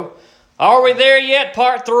Are we there yet?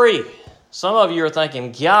 Part 3. Some of you are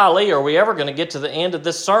thinking, golly, are we ever going to get to the end of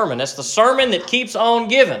this sermon? It's the sermon that keeps on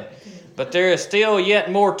giving. But there is still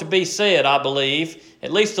yet more to be said, I believe.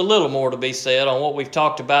 At least a little more to be said on what we've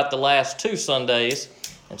talked about the last 2 Sundays.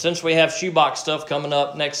 And since we have shoebox stuff coming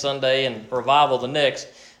up next Sunday and revival the next,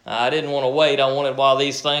 I didn't want to wait. I wanted, while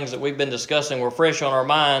these things that we've been discussing were fresh on our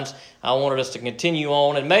minds, I wanted us to continue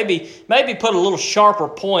on and maybe put a little sharper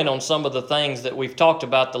point on some of the things that we've talked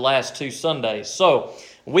about the last 2 Sundays. So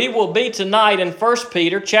we will be tonight in 1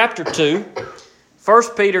 Peter chapter 2. 1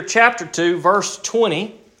 Peter chapter 2, verse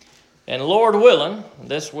 20. And Lord willing,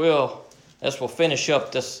 this will finish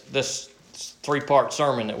up this 3-part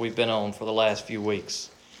sermon that we've been on for the last few weeks.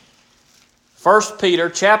 1 Peter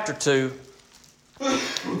chapter 2,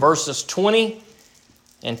 verses 20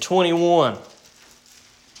 and 21.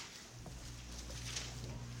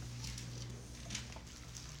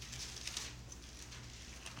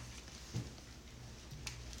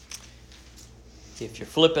 If you're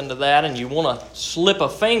flipping to that and you want to slip a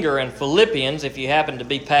finger in Philippians, if you happen to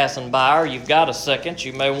be passing by or you've got a second,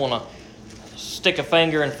 you may want to stick a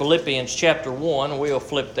finger in Philippians chapter 1. We'll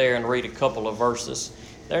flip there and read a couple of verses.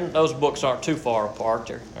 Those books aren't too far apart.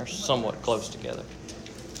 They're somewhat close together.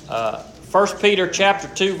 1 Peter chapter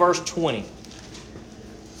 2, verse 20.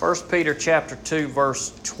 1 Peter chapter 2,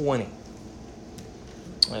 verse 20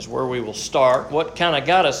 is where we will start. What kind of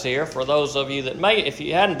got us here, for those of you that may, if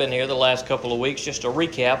you hadn't been here the last couple of weeks, just a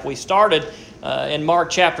recap. We started in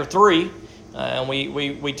Mark chapter 3, and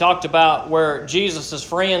we talked about where Jesus'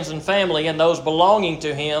 friends and family and those belonging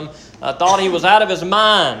to him thought he was out of his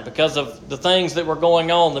mind because of the things that were going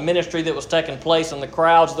on, the ministry that was taking place and the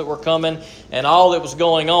crowds that were coming and all that was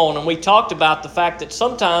going on. And we talked about the fact that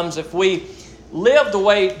sometimes if we live the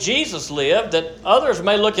way Jesus lived, that others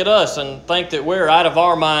may look at us and think that we're out of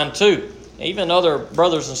our mind too. Even other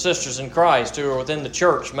brothers and sisters in Christ who are within the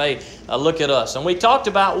church may look at us. And we talked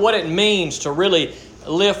about what it means to really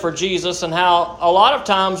live for Jesus and how a lot of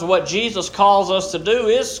times what Jesus calls us to do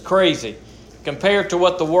is crazy compared to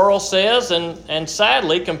what the world says and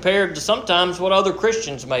sadly compared to sometimes what other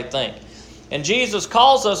Christians may think. And Jesus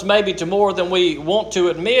calls us maybe to more than we want to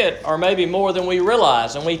admit or maybe more than we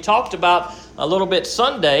realize. And we talked about a little bit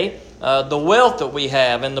Sunday the wealth that we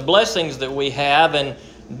have and the blessings that we have. And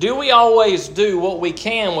do we always do what we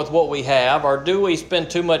can with what we have, or do we spend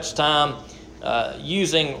too much time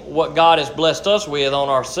using what God has blessed us with on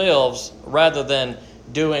ourselves rather than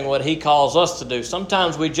doing what he calls us to do?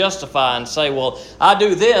 Sometimes we justify and say, well, I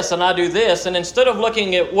do this and I do this. And instead of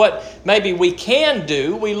looking at what maybe we can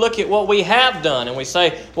do, we look at what we have done. And we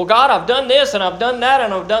say, well, God, I've done this and I've done that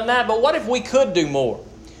and I've done that. But what if we could do more?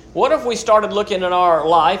 What if we started looking at our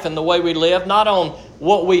life and the way we live, not on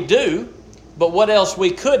what we do, but what else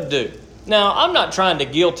we could do? Now, I'm not trying to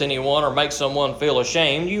guilt anyone or make someone feel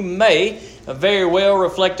ashamed. You may very well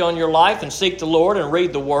reflect on your life and seek the Lord and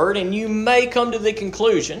read the Word, and you may come to the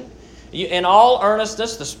conclusion, in all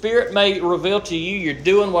earnestness, the Spirit may reveal to you you're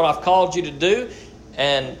doing what I've called you to do,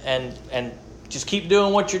 and just keep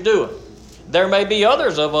doing what you're doing. There may be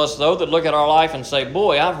others of us, though, that look at our life and say,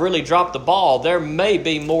 boy, I've really dropped the ball. There may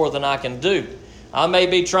be more than I can do. I may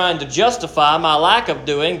be trying to justify my lack of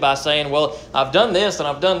doing by saying, well, I've done this and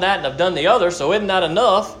I've done that and I've done the other, so isn't that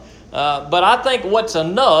enough? But I think what's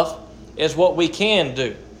enough is what we can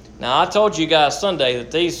do. Now, I told you guys Sunday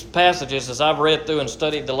that these passages, as I've read through and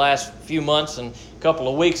studied the last few months and a couple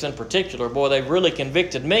of weeks in particular, boy, they've really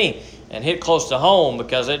convicted me and hit close to home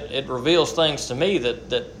because it reveals things to me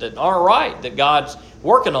that aren't right, that God's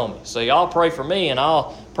working on me. So y'all pray for me and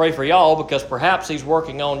I'll pray for y'all because perhaps he's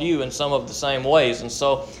working on you in some of the same ways. And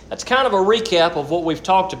so that's kind of a recap of what we've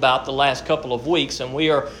talked about the last couple of weeks, and we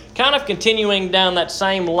are kind of continuing down that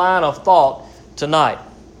same line of thought tonight.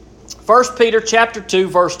 1 Peter chapter 2,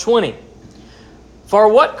 verse 20.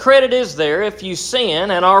 For what credit is there if you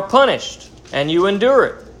sin and are punished, and you endure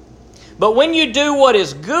it? But when you do what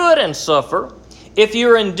is good and suffer, if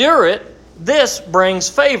you endure it, this brings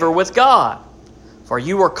favor with God. For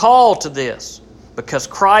you were called to this, because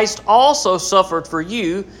Christ also suffered for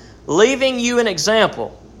you, leaving you an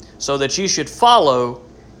example, so that you should follow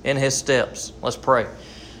in his steps. Let's pray.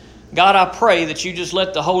 God, I pray that you just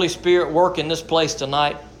let the Holy Spirit work in this place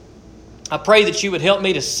tonight. I pray that you would help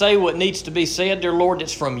me to say what needs to be said, dear Lord,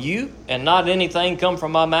 that's from you, and not anything come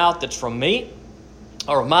from my mouth that's from me,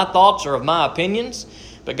 or of my thoughts or of my opinions.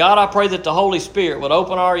 But God, I pray that the Holy Spirit would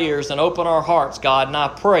open our ears and open our hearts, God, and I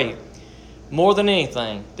pray more than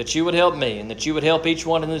anything that you would help me and that you would help each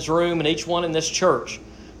one in this room and each one in this church,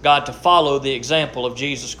 God, to follow the example of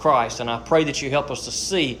Jesus Christ. And I pray that you help us to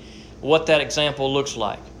see what that example looks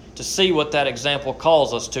like. to see what that example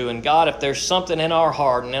calls us to. And God, if there's something in our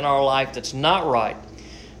heart and in our life that's not right,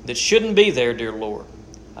 that shouldn't be there, dear Lord,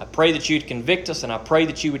 I pray that you'd convict us, and I pray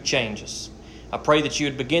that you would change us. I pray that you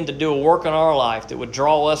would begin to do a work in our life that would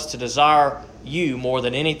draw us to desire you more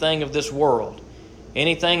than anything of this world.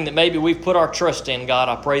 Anything that maybe we've put our trust in, God,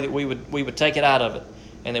 I pray that we would take it out of it,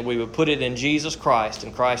 and that we would put it in Jesus Christ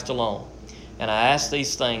and Christ alone. And I ask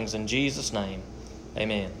these things in Jesus' name.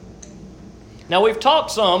 Amen. Now, we've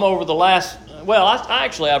talked some over the last,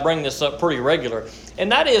 I bring this up pretty regular, and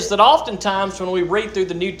that is that oftentimes when we read through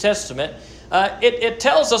the New Testament, it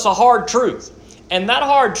tells us a hard truth. And that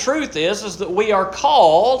hard truth is that we are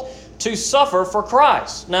called to suffer for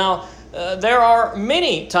Christ. Now, there are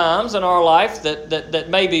many times in our life that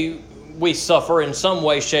maybe we suffer in some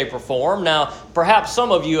way, shape, or form. Now, perhaps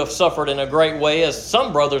some of you have suffered in a great way, as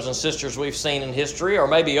some brothers and sisters we've seen in history, or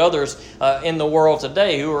maybe others in the world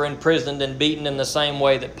today who are imprisoned and beaten in the same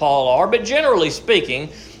way that Paul are. But generally speaking,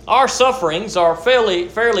 our sufferings are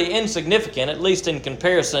fairly insignificant, at least in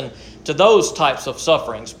comparison to those types of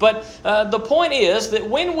sufferings. But the point is that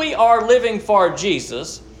when we are living for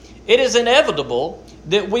Jesus, it is inevitable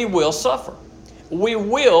that we will suffer. We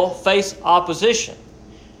will face opposition.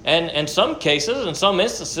 And in some cases, in some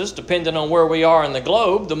instances, depending on where we are in the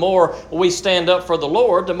globe, the more we stand up for the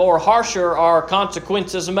Lord, the more harsher our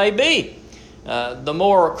consequences may be. The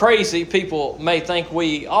more crazy people may think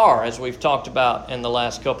we are, as we've talked about in the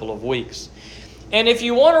last couple of weeks. And if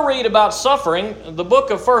you want to read about suffering, the book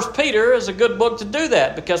of 1 Peter is a good book to do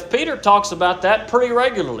that, because Peter talks about that pretty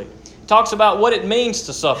regularly. He talks about what it means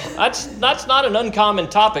to suffer. That's not an uncommon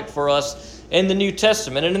topic for us in the New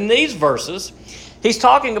Testament. And in these verses, he's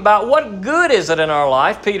talking about what good is it in our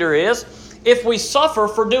life, Peter is, if we suffer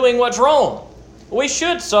for doing what's wrong. We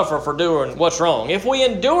should suffer for doing what's wrong. If we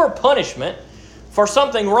endure punishment for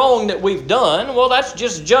something wrong that we've done, well, that's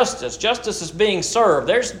just justice. Justice is being served.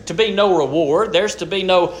 There's to be no reward. There's to be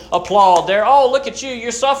no applaud there. Oh, look at you,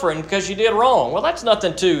 you're suffering because you did wrong. Well, that's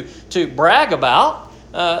nothing to brag about.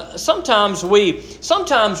 Sometimes we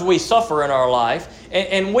suffer in our life,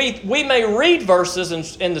 and we may read verses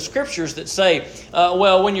in the Scriptures that say,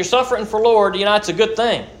 when you're suffering for the Lord, it's a good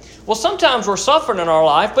thing. Well, sometimes we're suffering in our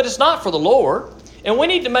life, but it's not for the Lord. And we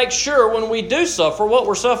need to make sure when we do suffer what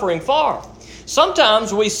we're suffering for.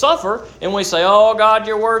 Sometimes we suffer and we say, oh, God,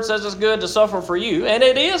 your word says it's good to suffer for you. And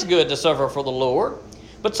it is good to suffer for the Lord.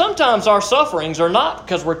 But sometimes our sufferings are not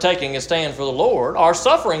because we're taking a stand for the Lord. Our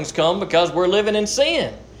sufferings come because we're living in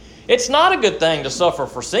sin. It's not a good thing to suffer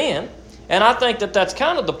for sin. And I think that's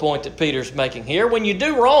kind of the point that Peter's making here. When you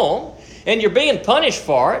do wrong and you're being punished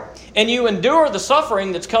for it and you endure the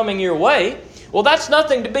suffering that's coming your way, well, that's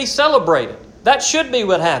nothing to be celebrated. That should be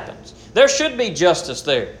what happens. There should be justice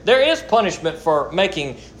there. There is punishment for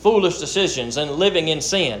making foolish decisions and living in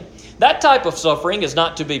sin. That type of suffering is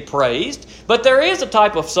not to be praised, but there is a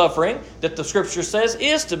type of suffering that the Scripture says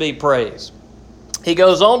is to be praised. He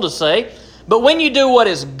goes on to say, but when you do what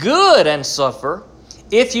is good and suffer,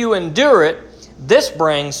 if you endure it, this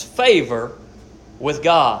brings favor with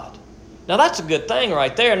God. Now that's a good thing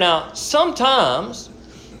right there. Now sometimes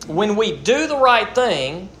when we do the right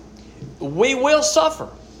thing, we will suffer.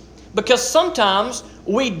 Because sometimes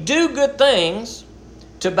we do good things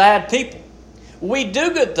to bad people. We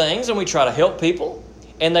do good things and we try to help people,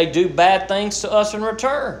 and they do bad things to us in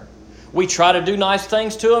return. We try to do nice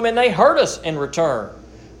things to them and they hurt us in return.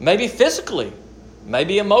 Maybe physically,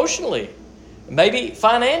 maybe emotionally, maybe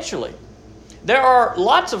financially. There are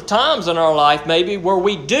lots of times in our life maybe where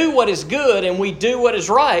we do what is good and we do what is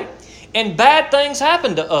right, and bad things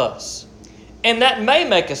happen to us. And that may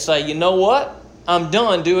make us say, you know what? I'm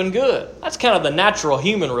done doing good. That's kind of the natural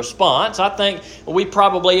human response. I think we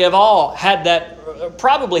probably have all had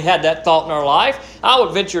that thought in our life. I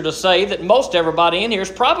would venture to say that most everybody in here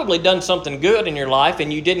has probably done something good in your life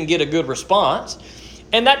and you didn't get a good response.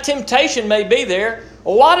 And that temptation may be there.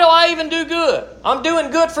 Well, why do I even do good? I'm doing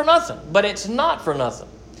good for nothing. But it's not for nothing.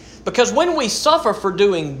 Because when we suffer for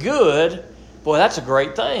doing good, boy, that's a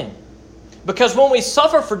great thing. Because when we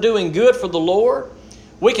suffer for doing good for the Lord,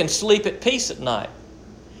 we can sleep at peace at night.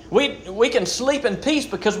 We can sleep in peace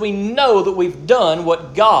because we know that we've done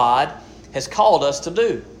what God has called us to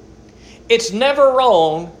do. It's never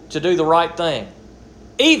wrong to do the right thing,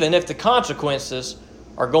 even if the consequences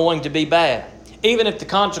are going to be bad, even if the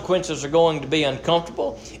consequences are going to be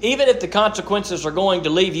uncomfortable, even if the consequences are going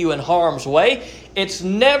to leave you in harm's way. It's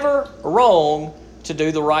never wrong to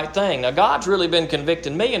do the right thing. Now, God's really been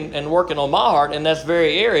convicting me and working on my heart in this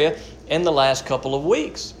very area in the last couple of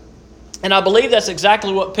weeks. And I believe that's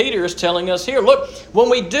exactly what Peter is telling us here. Look, when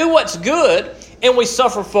we do what's good and we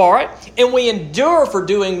suffer for it, and we endure for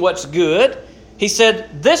doing what's good, he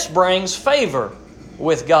said this brings favor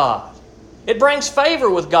with God. It brings favor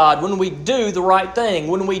with God when we do the right thing,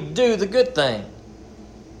 when we do the good thing.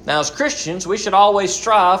 Now, as Christians, we should always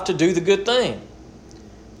strive to do the good thing.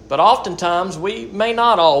 But oftentimes, we may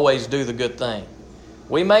not always do the good thing.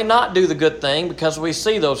 We may not do the good thing because we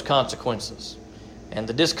see those consequences and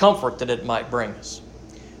the discomfort that it might bring us.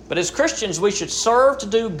 But as Christians, we should serve to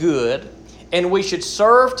do good, and we should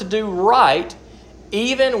serve to do right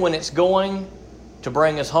even when it's going to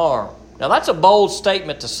bring us harm. Now, that's a bold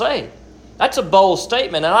statement to say. That's a bold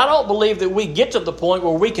statement, and I don't believe that we get to the point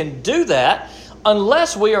where we can do that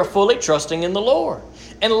unless we are fully trusting in the Lord,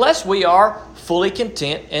 unless we are fully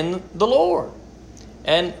content in the Lord.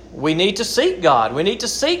 And we need to seek God. We need to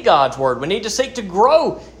seek God's Word. We need to seek to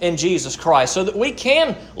grow in Jesus Christ so that we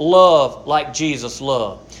can love like Jesus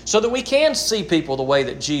loved, so that we can see people the way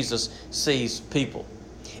that Jesus sees people.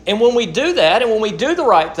 And when we do that, and when we do the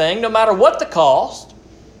right thing, no matter what the cost,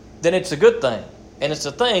 then it's a good thing. And it's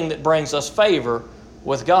a thing that brings us favor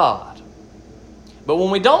with God. But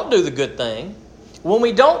when we don't do the good thing, when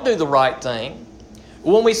we don't do the right thing,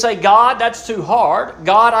 when we say, God, that's too hard.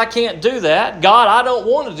 God, I can't do that. God, I don't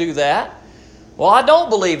want to do that. Well, I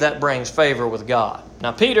don't believe that brings favor with God.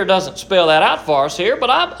 Now, Peter doesn't spell that out for us here,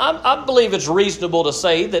 but I believe it's reasonable to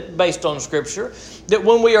say that, based on Scripture, that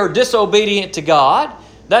when we are disobedient to God,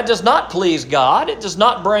 that does not please God. It does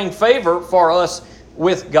not bring favor for us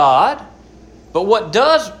with God. But what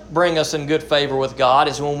does bring us in good favor with God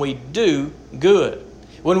is when we do good,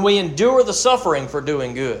 when we endure the suffering for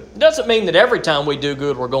doing good. It doesn't mean that every time we do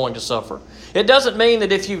good we're going to suffer. It doesn't mean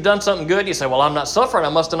that if you've done something good you say, well, I'm not suffering, I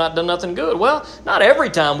must have not done nothing good. Well, not every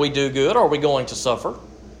time we do good are we going to suffer.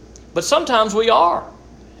 But sometimes we are.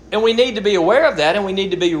 And we need to be aware of that, and we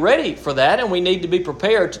need to be ready for that, and we need to be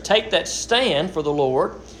prepared to take that stand for the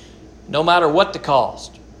Lord no matter what the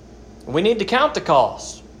cost. We need to count the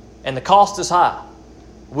cost. And the cost is high.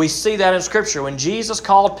 We see that in Scripture. When Jesus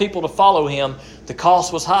called people to follow Him, the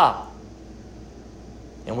cost was high.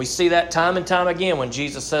 And we see that time and time again when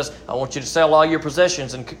Jesus says, I want you to sell all your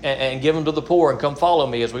possessions and give them to the poor and come follow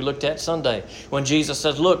me, as we looked at Sunday. When Jesus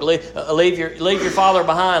says, look, leave your father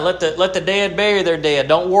behind. Let the dead bury their dead.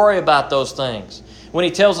 Don't worry about those things. When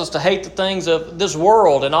He tells us to hate the things of this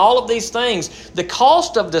world and all of these things, the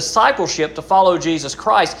cost of discipleship to follow Jesus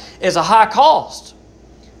Christ is a high cost.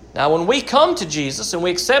 Now, when we come to Jesus and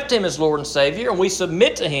we accept Him as Lord and Savior and we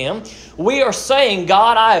submit to Him, we are saying,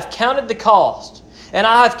 God, I have counted the cost and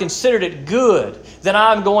I have considered it good that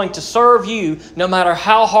I'm going to serve You no matter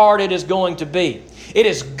how hard it is going to be. It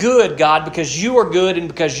is good, God, because You are good and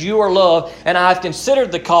because You are love, and I've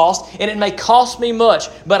considered the cost, and it may cost me much,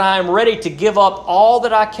 but I am ready to give up all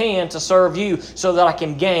that I can to serve You so that I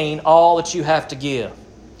can gain all that You have to give.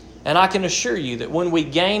 And I can assure you that when we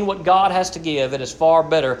gain what God has to give, it is far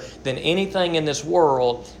better than anything in this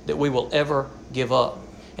world that we will ever give up.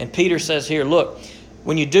 And Peter says here, look,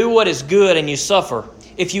 when you do what is good and you suffer,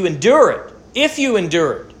 if you endure it, if you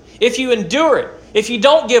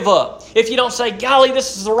don't give up, if you don't say, golly,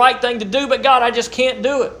 this is the right thing to do, but God, I just can't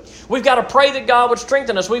do it. We've got to pray that God would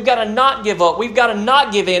strengthen us. We've got to not give up. We've got to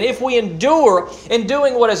not give in. If we endure in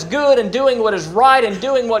doing what is good and doing what is right and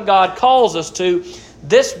doing what God calls us to,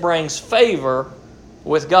 this brings favor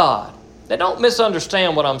with God. Now, don't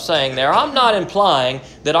misunderstand what I'm saying there. I'm not implying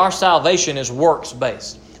that our salvation is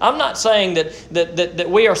works-based. I'm not saying that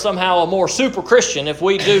we are somehow a more super Christian if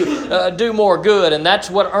we do more good and that's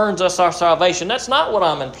what earns us our salvation. That's not what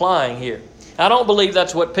I'm implying here. I don't believe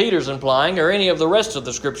that's what Peter's implying, or any of the rest of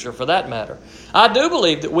the Scripture for that matter. I do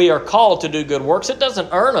believe that we are called to do good works. It doesn't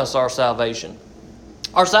earn us our salvation.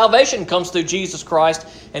 Our salvation comes through Jesus Christ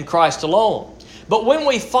and Christ alone. But when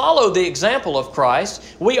we follow the example of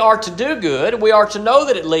Christ, we are to do good. We are to know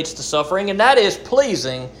that it leads to suffering, and that is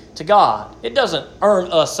pleasing to God. It doesn't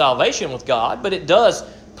earn us salvation with God, but it does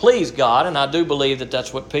please God, and I do believe that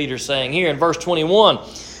that's what Peter's saying here in verse 21.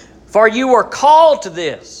 For you are called to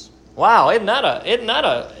this. Wow, isn't that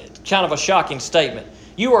a kind of a shocking statement?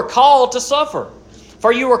 You are called to suffer.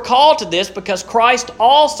 For you are called to this because Christ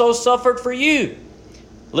also suffered for you.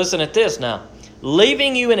 Listen at this now.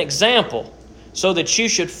 Leaving you an example so that you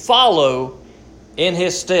should follow in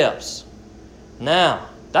His steps. Now,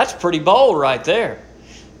 that's pretty bold right there.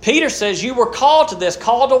 Peter says you were called to this.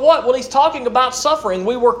 Called to what? Well, he's talking about suffering.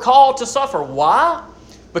 We were called to suffer. Why?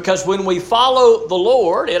 Because when we follow the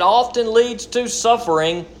Lord, it often leads to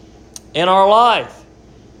suffering in our life.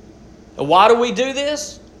 And why do we do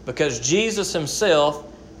this? Because Jesus Himself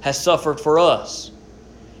has suffered for us.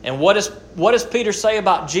 And what does Peter say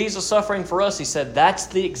about Jesus suffering for us? He said, that's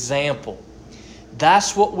the example.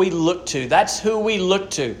 That's what we look to. That's who we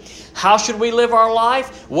look to. How should we live our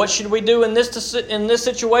life? What should we do in this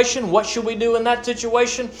situation? What should we do in that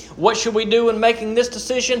situation? What should we do in making this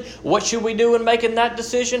decision? What should we do in making that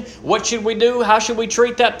decision? What should we do? How should we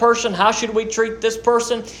treat that person? How should we treat this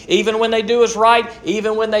person? Even when they do us right,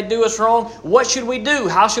 even when they do us wrong, what should we do?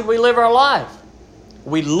 How should we live our life?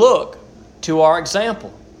 We look to our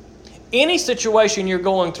example. Any situation you're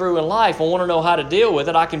going through in life and want to know how to deal with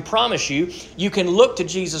it, I can promise you, you can look to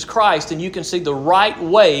Jesus Christ and you can see the right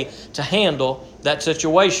way to handle that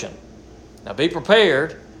situation. Now be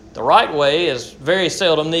prepared. The right way is very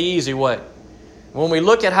seldom the easy way. When we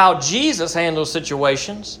look at how Jesus handles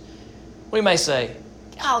situations, we may say,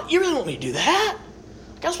 "Oh, you really want me to do that?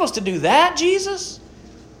 Like, I'm supposed to do that, Jesus?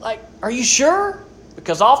 Like, are you sure?"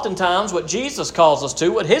 Because oftentimes what Jesus calls us to,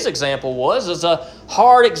 what His example was, is a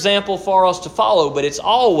hard example for us to follow, but it's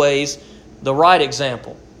always the right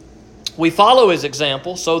example. We follow His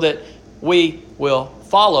example so that we will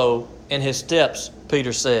follow in His steps,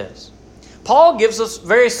 Peter says. Paul gives us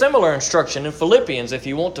very similar instruction in Philippians, if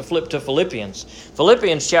you want to flip to Philippians.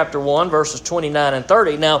 Philippians chapter 1, verses 29 and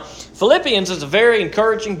 30. Now, Philippians is a very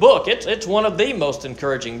encouraging book. It's one of the most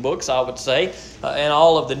encouraging books, I would say, in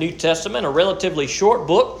all of the New Testament, a relatively short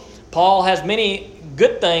book. Paul has many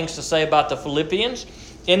good things to say about the Philippians,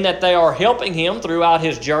 in that they are helping him throughout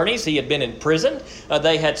his journeys. He had been in prison.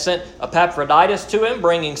 They had sent Epaphroditus to him,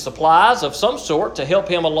 bringing supplies of some sort to help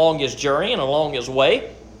him along his journey and along his way.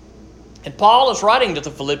 And Paul is writing to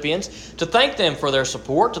the Philippians to thank them for their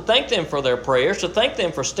support, to thank them for their prayers, to thank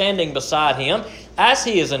them for standing beside him as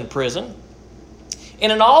he is in prison.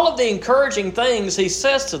 And in all of the encouraging things he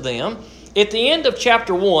says to them, at the end of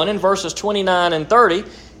chapter 1, in verses 29 and 30,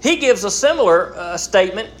 he gives a similar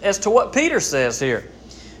statement as to what Peter says here.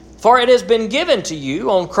 For it has been given to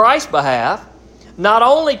you on Christ's behalf, not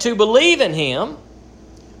only to believe in him,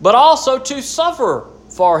 but also to suffer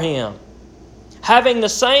for him, having the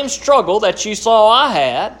same struggle that you saw I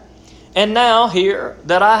had, and now hear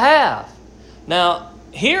that I have. Now,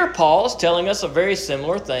 here Paul is telling us a very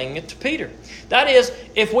similar thing to Peter. That is,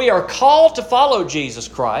 if we are called to follow Jesus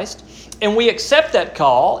Christ, and we accept that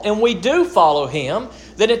call, and we do follow Him,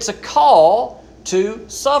 then it's a call to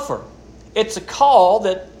suffer. It's a call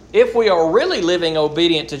that if we are really living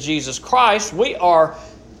obedient to Jesus Christ, we are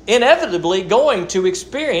inevitably going to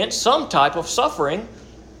experience some type of suffering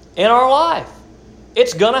in our life.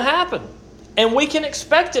 It's going to happen. And we can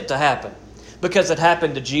expect it to happen because it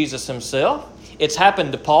happened to Jesus Himself. It's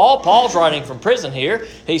happened to Paul. Paul's writing from prison here.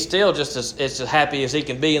 He's still just as happy as he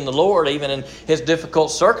can be in the Lord. Even in his difficult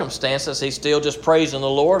circumstances, he's still just praising the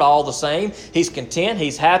Lord all the same. He's content,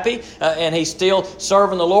 he's happy, and he's still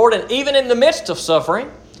serving the Lord. And even in the midst of suffering,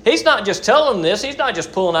 he's not just telling them this. He's not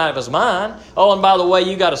just pulling out of his mind. Oh, and by the way,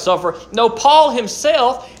 you got to suffer. No, Paul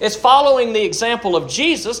himself is following the example of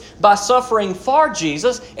Jesus by suffering for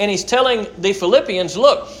Jesus. And he's telling the Philippians,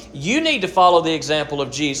 look, you need to follow the example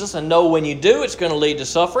of Jesus and know when you do, it's going to lead to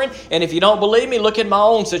suffering. And if you don't believe me, look at my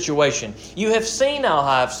own situation. You have seen how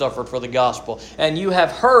I have suffered for the gospel. And you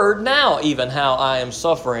have heard now even how I am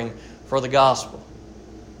suffering for the gospel.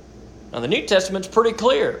 Now, the New Testament's pretty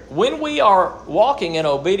clear. When we are walking in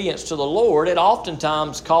obedience to the Lord, it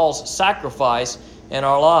oftentimes calls sacrifice in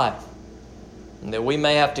our life. And that we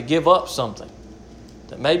may have to give up something.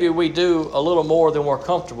 That maybe we do a little more than we're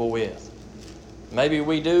comfortable with. Maybe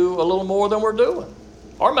we do a little more than we're doing.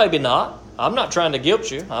 Or maybe not. I'm not trying to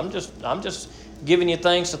guilt you. I'm just giving you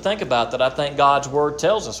things to think about that I think God's Word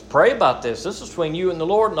tells us. Pray about this. This is between you and the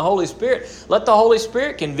Lord and the Holy Spirit. Let the Holy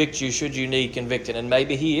Spirit convict you should you need convicted. And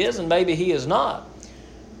maybe He is and maybe He is not.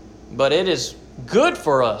 But it is good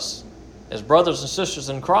for us as brothers and sisters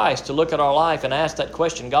in Christ to look at our life and ask that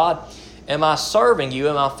question, God, am I serving you?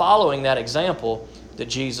 Am I following that example that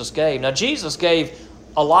Jesus gave? Now, Jesus gave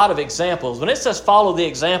a lot of examples. When it says follow the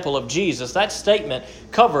example of Jesus, that statement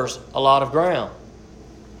covers a lot of ground.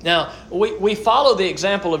 Now, we follow the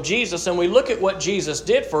example of Jesus and we look at what Jesus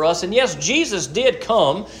did for us. And yes, Jesus did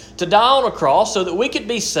come to die on a cross so that we could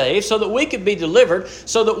be saved, so that we could be delivered,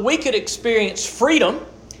 so that we could experience freedom.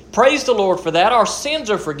 Praise the Lord for that. Our sins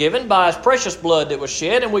are forgiven by His precious blood that was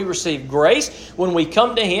shed, and we receive grace when we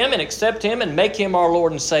come to Him and accept Him and make Him our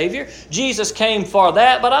Lord and Savior. Jesus came for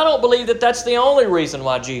that, but I don't believe that that's the only reason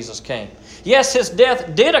why Jesus came. Yes, His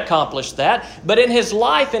death did accomplish that, but in His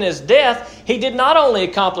life and His death, He did not only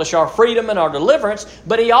accomplish our freedom and our deliverance,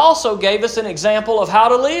 but He also gave us an example of how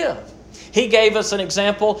to live. He gave us an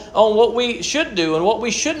example on what we should do and what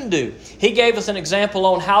we shouldn't do. He gave us an example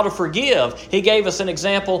on how to forgive. He gave us an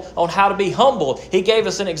example on how to be humble. He gave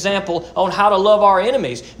us an example on how to love our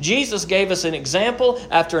enemies. Jesus gave us an example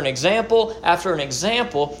after an example after an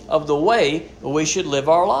example of the way we should live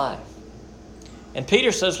our life. And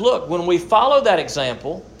Peter says, look, when we follow that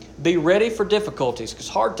example, be ready for difficulties because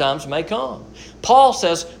hard times may come. Paul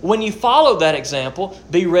says, when you follow that example,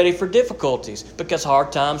 be ready for difficulties because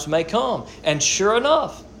hard times may come. And sure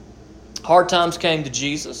enough, hard times came to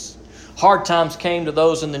Jesus. Hard times came to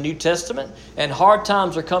those in the New Testament. And hard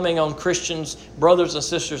times are coming on Christians, brothers and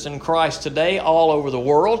sisters in Christ today all over the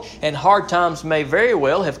world. And hard times may very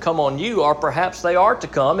well have come on you, or perhaps they are to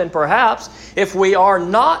come. And perhaps if we are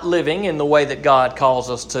not living in the way that God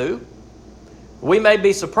calls us to, we may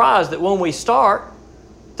be surprised that when we start,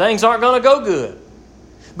 things aren't going to go good.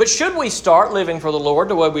 But should we start living for the Lord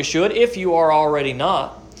the way we should, if you are already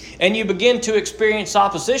not, and you begin to experience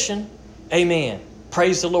opposition, amen.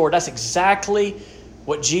 Praise the Lord. That's exactly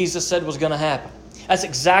what Jesus said was going to happen. That's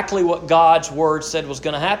exactly what God's Word said was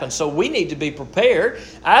going to happen. So we need to be prepared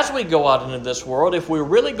as we go out into this world. If we're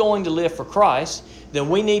really going to live for Christ, then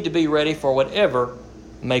we need to be ready for whatever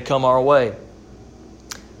may come our way.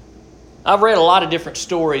 I've read a lot of different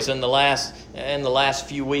stories in the last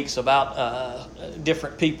few weeks about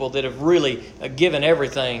different people that have really given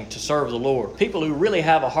everything to serve the Lord. People who really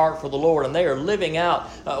have a heart for the Lord, and they are living out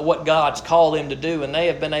what God's called them to do, and they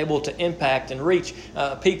have been able to impact and reach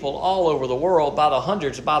people all over the world by the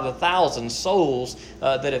hundreds, by the thousands souls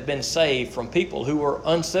that have been saved from people who were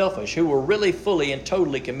unselfish, who were really fully and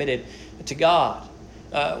totally committed to God.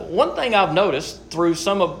 One thing I've noticed through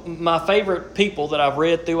some of my favorite people that I've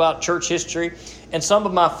read throughout church history and some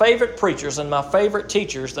of my favorite preachers and my favorite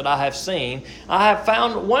teachers that I have seen, I have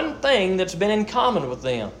found one thing that's been in common with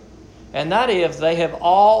them. And that is they have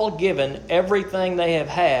all given everything they have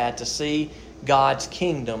had to see God's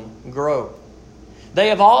kingdom grow. They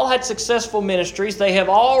have all had successful ministries. They have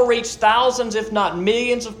all reached thousands, if not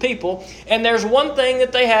millions of people. And there's one thing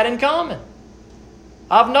that they had in common.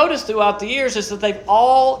 I've noticed throughout the years is that they've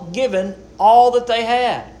all given all that they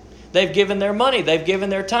had. They've given their money. They've given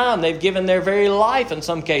their time. They've given their very life in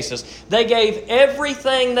some cases. They gave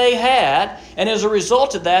everything they had, and as a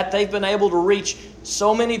result of that, they've been able to reach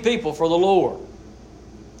so many people for the Lord.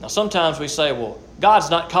 Now, sometimes we say, well, God's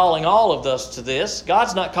not calling all of us to this.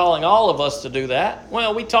 God's not calling all of us to do that.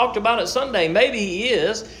 Well, we talked about it Sunday. Maybe He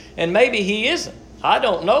is, and maybe He isn't. I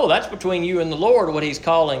don't know. That's between you and the Lord what He's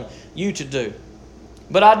calling you to do.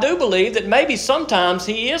 But I do believe that maybe sometimes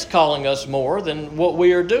He is calling us more than what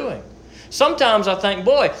we are doing. Sometimes I think,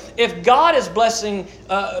 boy, if God is blessing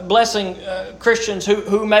Christians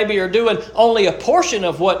who maybe are doing only a portion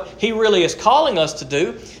of what He really is calling us to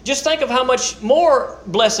do, just think of how much more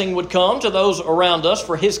blessing would come to those around us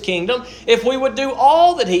for His kingdom if we would do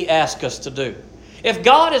all that He asks us to do. If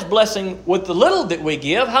God is blessing with the little that we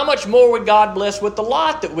give, how much more would God bless with the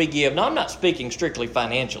lot that we give? Now, I'm not speaking strictly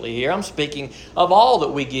financially here. I'm speaking of all that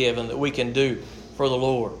we give and that we can do for the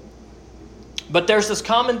Lord. But there's this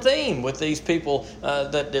common theme with these people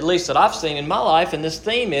that at least that I've seen in my life, and this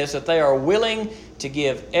theme is that they are willing to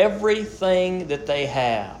give everything that they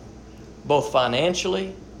have, both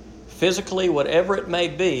financially, physically, whatever it may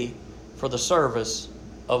be, for the service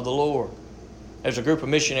of the Lord. There's a group of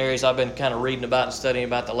missionaries I've been kind of reading about and studying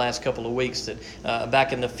about the last couple of weeks that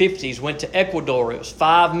back in the 50s went to Ecuador. It was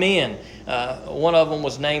 5 men. One of them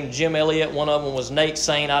was named Jim Elliott. One of them was Nate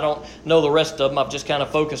Saint. I don't know the rest of them. I've just kind of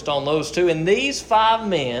focused on those two. And these 5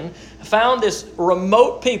 men found this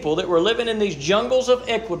remote people that were living in these jungles of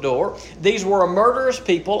Ecuador. These were a murderous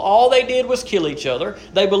people. All they did was kill each other.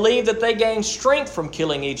 They believed that they gained strength from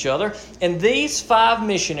killing each other. And these 5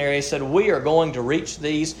 missionaries said, we are going to reach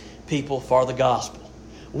these people for the gospel.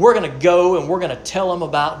 We're going to go and we're going to tell them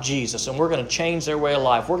about Jesus, and we're going to change their way of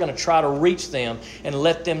life. We're going to try to reach them and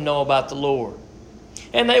let them know about the Lord.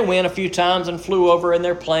 And they went a few times and flew over in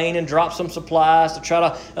their plane and dropped some supplies to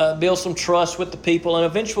try to build some trust with the people. And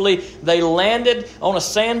eventually they landed on a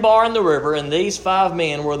sandbar in the river, and these 5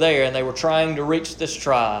 men were there, and they were trying to reach this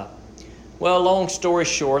tribe. Well, long story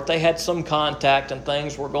short, they had some contact and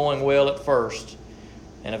things were going well at first.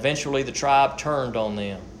 And eventually the tribe turned on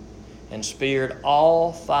them and speared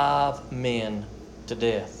all 5 men to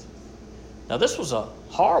death. Now, this was a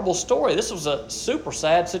horrible story. This was a super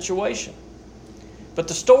sad situation. But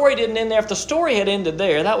the story didn't end there. If the story had ended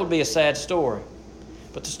there, that would be a sad story.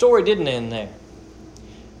 But the story didn't end there.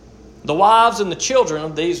 The wives and the children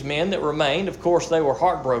of these men that remained, of course, they were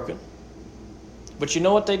heartbroken. But you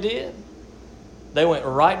know what they did? They went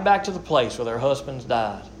right back to the place where their husbands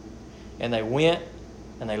died. And they went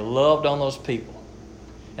and they loved on those people.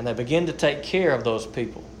 And they began to take care of those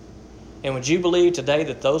people. And would you believe today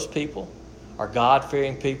that those people are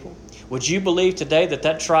God-fearing people? Would you believe today that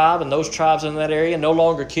that tribe and those tribes in that area no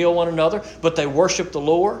longer kill one another, but they worship the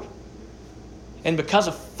Lord? And because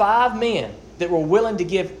of 5 men that were willing to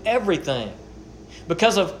give everything,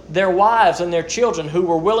 because of their wives and their children who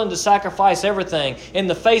were willing to sacrifice everything in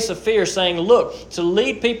the face of fear, saying, look, to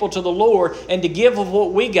lead people to the Lord and to give of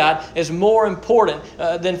what we got is more important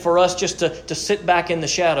than for us just to sit back in the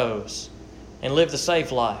shadows and live the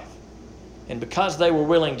safe life. And because they were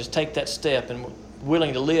willing to take that step and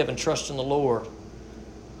willing to live and trust in the Lord,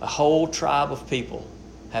 a whole tribe of people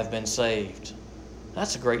have been saved.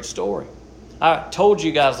 That's a great story. I told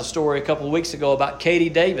you guys the story a couple of weeks ago about Katie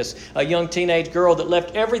Davis, a young teenage girl that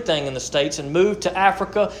left everything in the States and moved to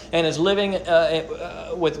Africa and is living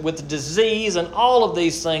with disease and all of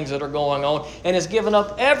these things that are going on, and has given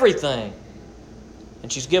up everything.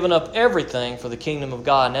 And she's given up everything for the kingdom of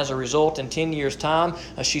God. And as a result, in 10 years' time,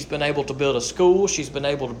 she's been able to build a school. She's been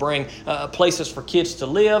able to bring places for kids to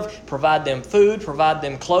live, provide them food, provide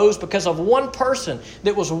them clothes, because of one person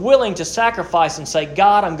that was willing to sacrifice and say,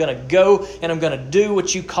 God, I'm going to go and I'm going to do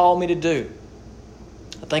what you call me to do.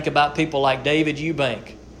 I think about people like David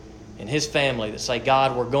Eubank and his family that say,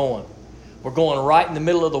 God, we're going. We're going right in the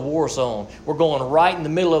middle of the war zone. We're going right in the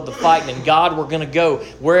middle of the fighting. And God, we're going to go.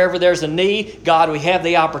 Wherever there's a need, God, we have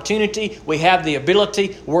the opportunity. We have the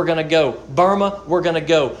ability. We're going to go. Burma, we're going to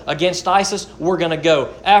go. Against ISIS, we're going to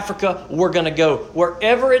go. Africa, we're going to go.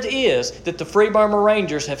 Wherever it is that the Free Burma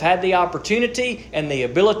Rangers have had the opportunity and the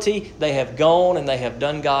ability, they have gone and they have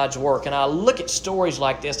done God's work. And I look at stories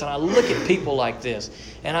like this and I look at people like this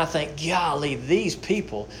and I think, golly, these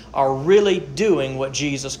people are really doing what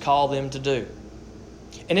Jesus called them to do.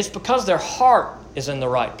 And it's because their heart is in the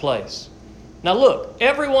right place. Now look,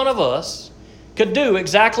 every one of us could do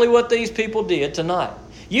exactly what these people did tonight.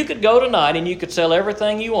 You could go tonight and you could sell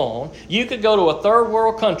everything you own. You could go to a third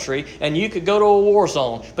world country and you could go to a war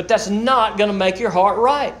zone. But that's not going to make your heart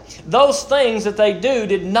right. Those things that they do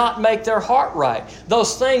did not make their heart right.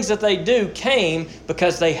 Those things that they do came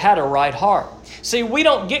because they had a right heart. See, we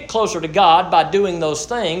don't get closer to God by doing those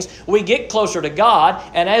things. We get closer to God,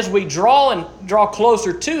 and as we draw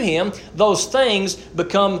closer to Him, those things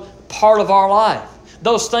become part of our life.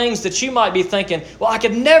 Those things that you might be thinking, well, I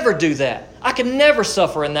could never do that. I could never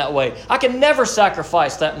suffer in that way. I could never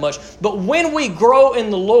sacrifice that much. But when we grow in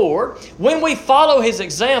the Lord, when we follow His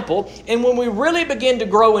example, and when we really begin to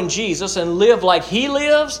grow in Jesus and live like He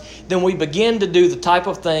lives, then we begin to do the type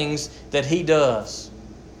of things that He does.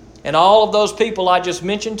 And all of those people I just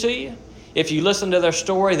mentioned to you, if you listen to their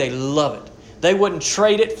story, they love it. They wouldn't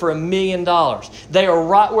trade it for $1 million. They are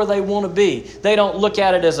right where they want to be. They don't look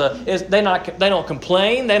at it they don't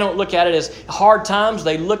complain. They don't look at it as hard times.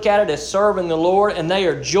 They look at it as serving the Lord, and they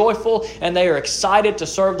are joyful and they are excited to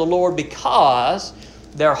serve the Lord because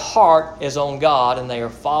their heart is on God and they are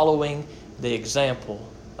following the example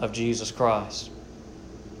of Jesus Christ.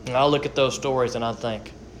 And I look at those stories and I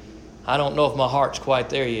think, I don't know if my heart's quite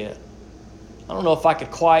there yet. I don't know if I could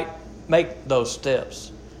quite make those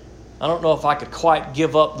steps. I don't know if I could quite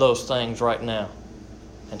give up those things right now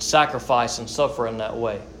and sacrifice and suffer in that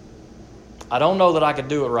way. I don't know that I could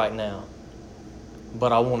do it right now,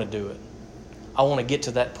 but I want to do it. I want to get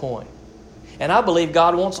to that point. And I believe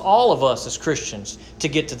God wants all of us as Christians to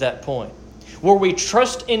get to that point, where we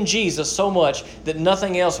trust in Jesus so much that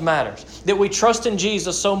nothing else matters. That we trust in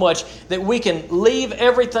Jesus so much that we can leave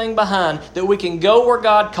everything behind, that we can go where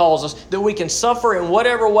God calls us, that we can suffer in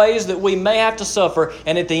whatever ways that we may have to suffer,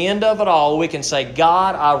 and at the end of it all, we can say,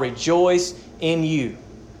 God, I rejoice in you.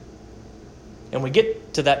 And we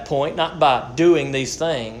get to that point not by doing these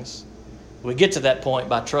things. We get to that point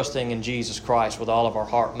by trusting in Jesus Christ with all of our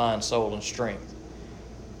heart, mind, soul, and strength.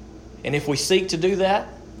 And if we seek to do that,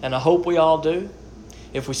 and I hope we all do,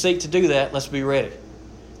 if we seek to do that, let's be ready.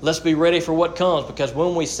 Let's be ready for what comes, because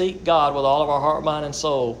when we seek God with all of our heart, mind, and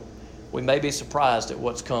soul, we may be surprised at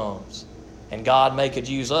what comes. And God may could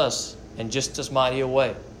use us in just as mighty a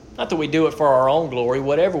way. Not that we do it for our own glory.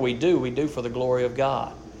 Whatever we do for the glory of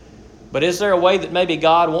God. But is there a way that maybe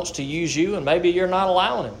God wants to use you and maybe you're not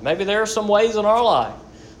allowing Him? Maybe there are some ways in our life,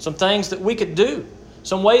 some things that we could do,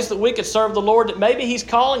 some ways that we could serve the Lord that maybe He's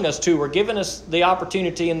calling us to or giving us the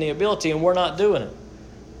opportunity and the ability, and we're not doing it.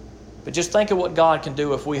 But just think of what God can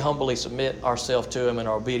do if we humbly submit ourselves to Him and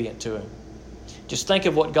are obedient to Him. Just think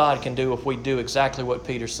of what God can do if we do exactly what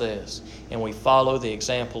Peter says and we follow the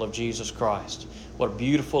example of Jesus Christ. What a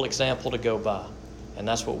beautiful example to go by. And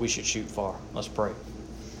that's what we should shoot for. Let's pray.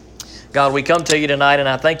 God, we come to You tonight and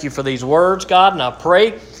I thank You for these words, God, and I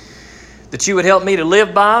pray that you would help me to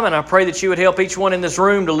live by them, and I pray that you would help each one in this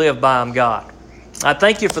room to live by them, God. I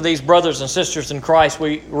thank you for these brothers and sisters in Christ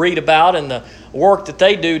we read about and the work that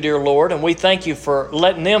they do, dear Lord, and we thank you for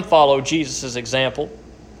letting them follow Jesus' example.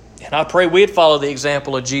 And I pray we'd follow the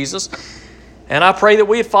example of Jesus, and I pray that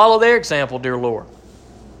we'd follow their example, dear Lord,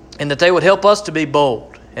 and that they would help us to be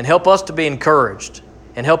bold and help us to be encouraged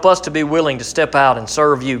and help us to be willing to step out and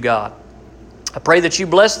serve you, God. I pray that you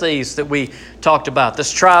bless these that we talked about,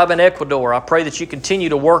 this tribe in Ecuador. I pray that you continue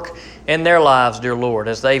to work in their lives, dear Lord,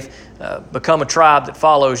 as they've become a tribe that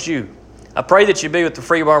follows you. I pray that you be with the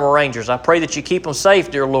Free Burma Rangers. I pray that you keep them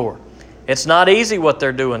safe, dear Lord. It's not easy what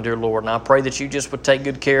they're doing, dear Lord, and I pray that you just would take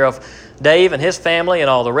good care of Dave and his family and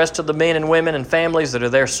all the rest of the men and women and families that are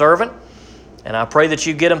there serving. And I pray that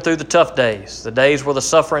you get them through the tough days, the days where the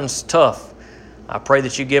suffering's tough. I pray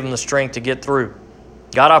that you give them the strength to get through.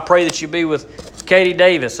 God, I pray that you be with Katie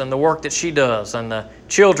Davis and the work that she does and the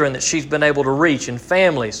children that she's been able to reach and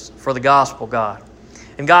families for the gospel, God.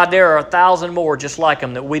 And God, there are 1,000 more just like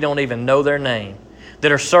them that we don't even know their name,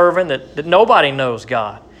 that are serving, that nobody knows,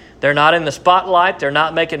 God. They're not in the spotlight. They're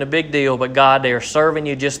not making a big deal, but God, they are serving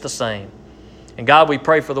you just the same. And God, we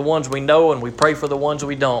pray for the ones we know and we pray for the ones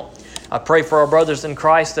we don't. I pray for our brothers in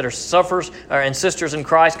Christ that are suffers and sisters in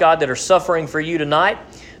Christ, God, that are suffering for you tonight,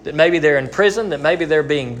 that maybe they're in prison, that maybe they're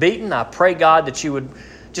being beaten. I pray, God, that you would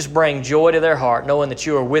just bring joy to their heart, knowing that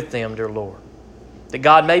you are with them, dear Lord. That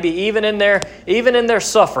God, maybe even in their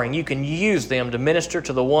suffering, you can use them to minister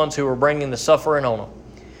to the ones who are bringing the suffering on them.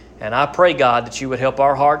 And I pray, God, that you would help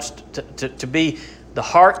our hearts to be the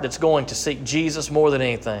heart that's going to seek Jesus more than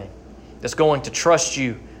anything, that's going to trust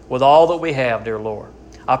you with all that we have, dear Lord.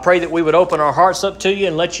 I pray that we would open our hearts up to you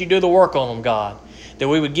and let you do the work on them, God. That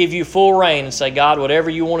we would give you full reign and say, God,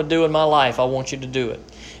 whatever you want to do in my life, I want you to do it.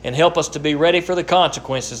 And help us to be ready for the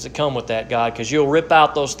consequences that come with that, God, because you'll rip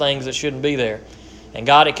out those things that shouldn't be there. And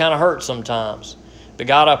God, it kind of hurts sometimes. But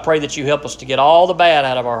God, I pray that you help us to get all the bad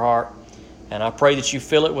out of our heart. And I pray that you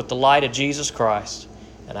fill it with the light of Jesus Christ.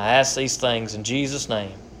 And I ask these things in Jesus'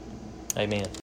 name. Amen.